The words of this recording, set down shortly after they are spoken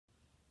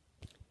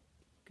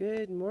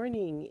Good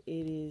morning.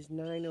 It is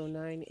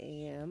 9:09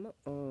 a.m.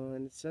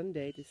 on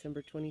Sunday,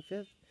 December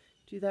 25th,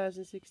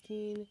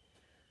 2016.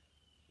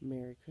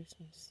 Merry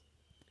Christmas.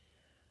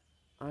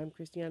 I'm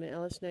Christiana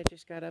Ellis and I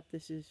just got up.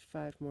 This is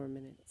 5 more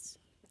minutes.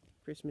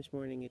 Christmas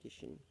morning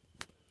edition.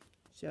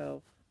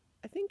 So,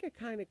 I think I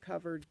kind of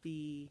covered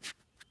the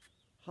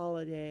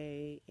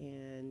holiday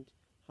and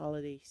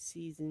holiday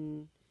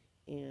season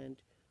and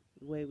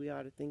the way we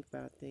ought to think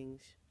about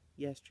things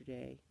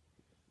yesterday,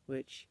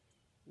 which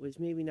was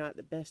maybe not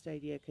the best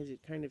idea because it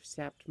kind of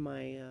sapped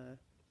my,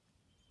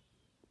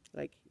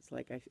 it's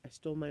like I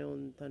stole my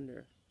own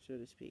thunder, so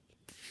to speak,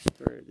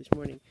 for this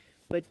morning.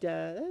 But,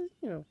 it's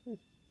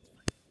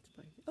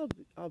fine.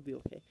 I'll be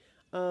okay.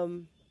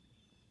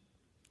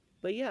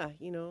 But yeah,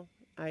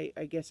 I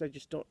guess I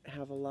just don't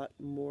have a lot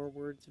more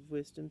words of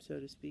wisdom, so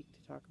to speak,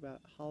 to talk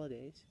about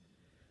holidays.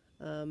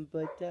 Here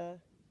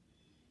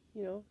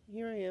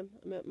I am.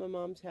 I'm at my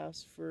mom's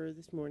house for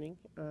this morning.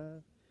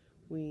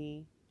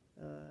 We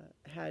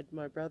had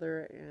my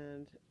brother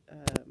and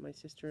my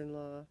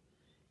sister-in-law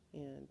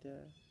and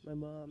my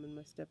mom and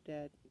my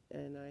stepdad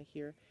and I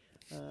here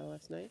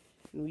last night,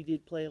 and we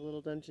did play a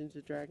little Dungeons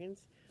and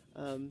Dragons.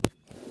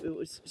 It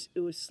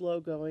was slow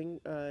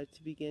going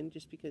to begin,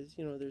 just because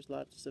there's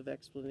lots of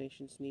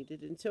explanations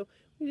needed, and so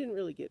we didn't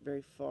really get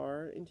very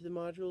far into the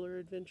modular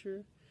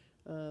adventure.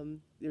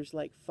 There's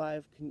like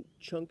five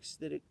chunks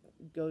that it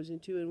goes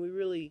into, and we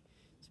really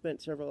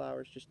spent several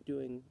hours just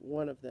doing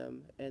one of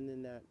them, and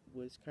then that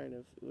was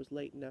it was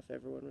late enough,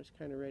 everyone was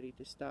kind of ready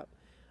to stop.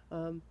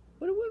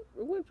 But it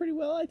went pretty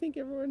well. I think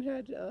everyone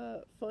had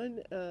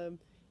fun.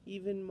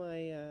 Even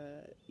my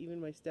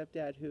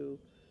stepdad, who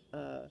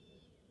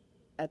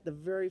at the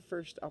very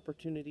first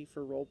opportunity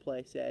for role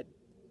play said,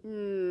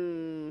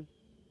 I'm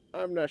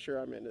not sure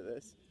I'm into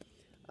this,"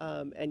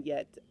 and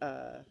yet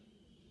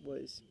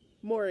was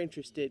more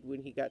interested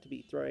when he got to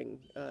be throwing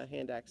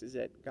hand axes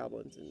at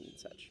goblins and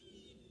such.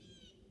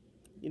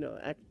 He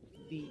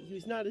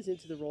was not as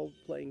into the role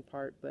playing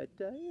part, but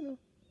so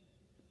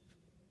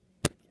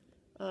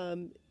I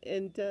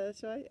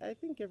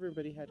think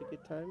everybody had a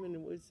good time, and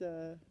it was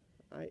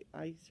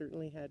I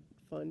certainly had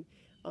fun.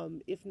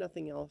 If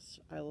nothing else,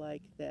 I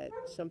like that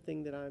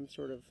something that I'm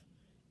sort of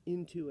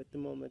into at the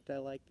moment. I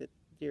like that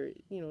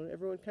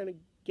everyone kind of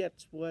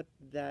gets what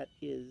that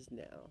is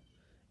now.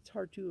 It's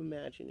hard to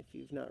imagine if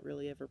you've not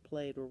really ever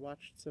played or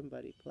watched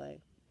somebody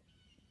play.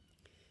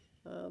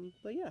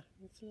 But yeah,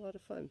 it's a lot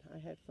of fun. I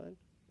had fun.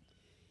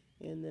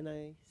 And then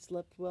I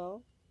slept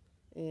well.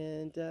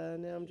 And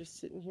now I'm just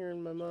sitting here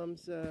in my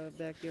mom's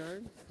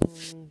backyard.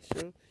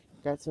 So,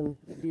 got some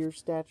deer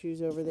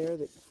statues over there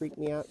that freak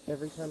me out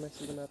every time I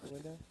see them out the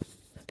window.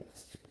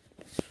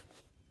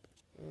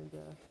 And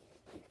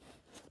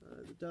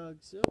the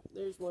dogs. Oh,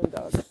 there's one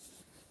dog.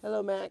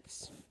 Hello,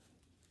 Max.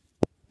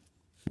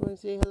 You want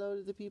to say hello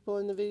to the people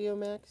in the video,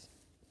 Max?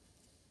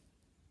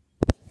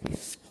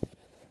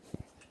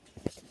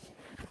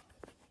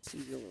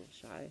 He's a little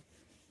shy.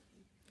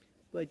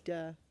 But,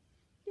 yeah,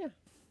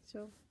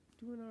 so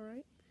doing all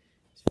right.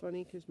 It's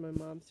funny because my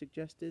mom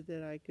suggested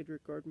that I could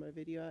record my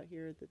video out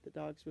here, that the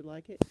dogs would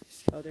like it.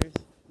 Oh, there's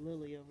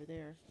Lily over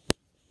there.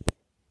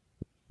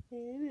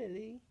 Hey,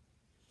 Lily.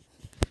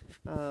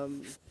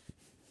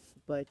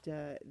 But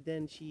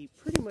then she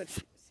pretty much,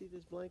 see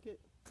this blanket?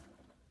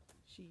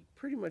 She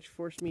pretty much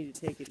forced me to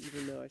take it,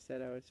 even though I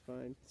said I was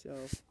fine. So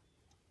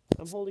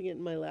I'm holding it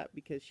in my lap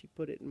because she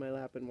put it in my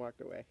lap and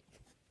walked away.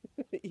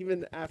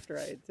 Even after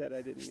I had said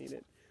I didn't need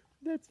it.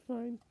 That's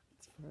fine.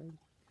 It's fine.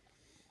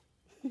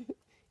 It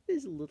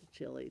is a little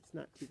chilly. It's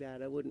not too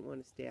bad. I wouldn't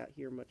want to stay out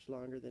here much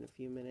longer than a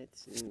few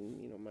minutes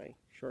in, my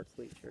short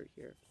sleeve shirt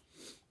here.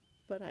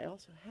 But I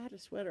also had a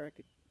sweater I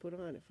could put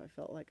on if I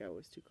felt like I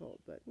was too cold.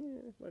 But,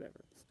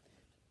 whatever.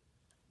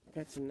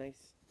 Got some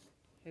nice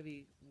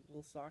heavy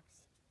wool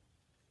socks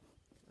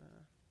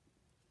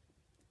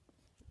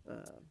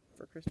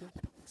for Christmas,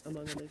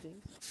 among other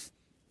things.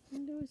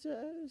 And it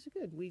was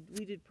good. We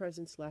did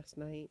presents last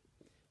night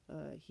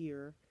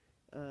here.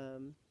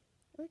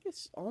 I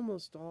guess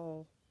almost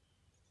all.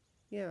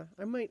 Yeah,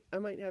 I might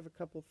have a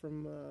couple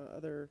from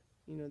other,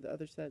 the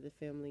other side of the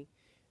family,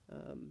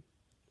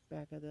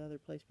 back at the other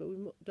place, but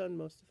we've done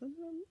most of them.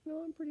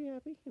 I'm pretty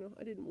happy.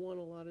 I didn't want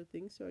a lot of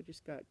things, so I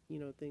just got,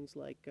 things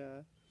like,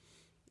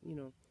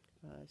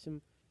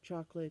 some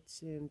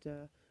chocolates and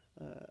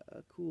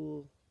a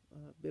cool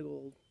big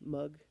old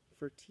mug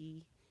for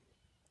tea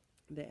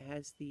that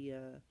has the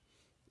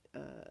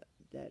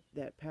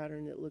that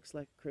pattern that looks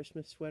like a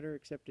Christmas sweater,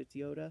 except it's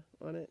Yoda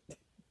on it.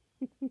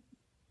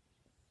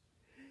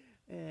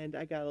 And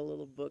I got a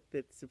little book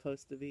that's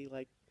supposed to be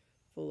like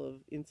full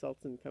of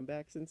insults and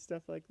comebacks and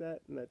stuff like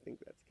that, and I think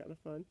that's kind of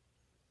fun.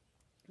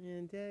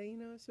 And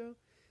so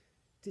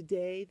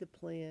today the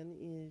plan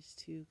is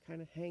to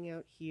kind of hang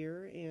out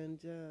here,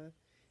 and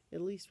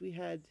at least we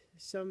had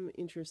some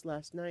interest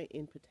last night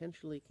in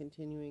potentially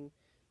continuing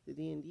the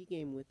D&D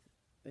game with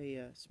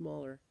a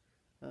smaller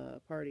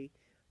party.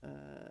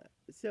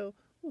 So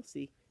we'll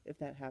see if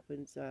that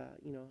happens.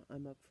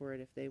 I'm up for it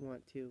if they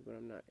want to, but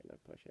I'm not going to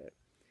push it.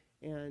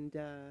 And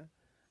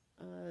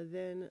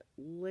Then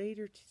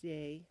later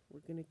today,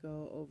 we're going to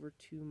go over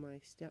to my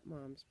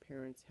stepmom's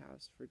parents'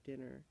 house for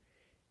dinner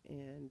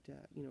and,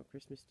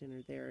 Christmas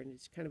dinner there. And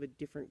it's kind of a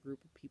different group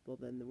of people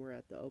than we're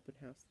at the open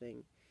house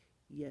thing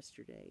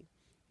yesterday.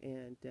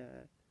 And,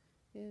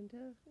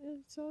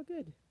 it's all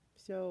good.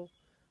 So,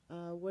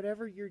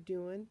 whatever you're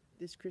doing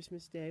this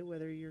Christmas Day,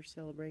 whether you're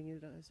celebrating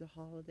it as a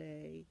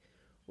holiday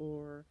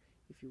or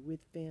if you're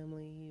with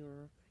family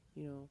or,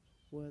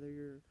 whether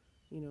you're,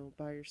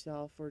 by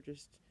yourself or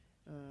just,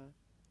 uh,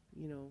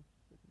 you know,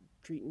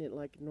 treating it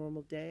like a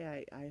normal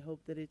day. I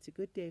hope that it's a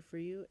good day for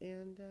you,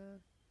 and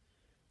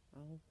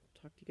I'll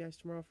talk to you guys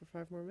tomorrow for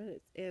 5 more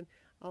minutes. And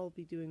I'll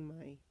be doing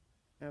my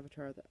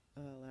Avatar: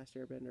 The Last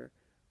Airbender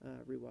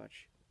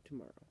rewatch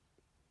tomorrow.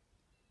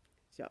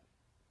 So,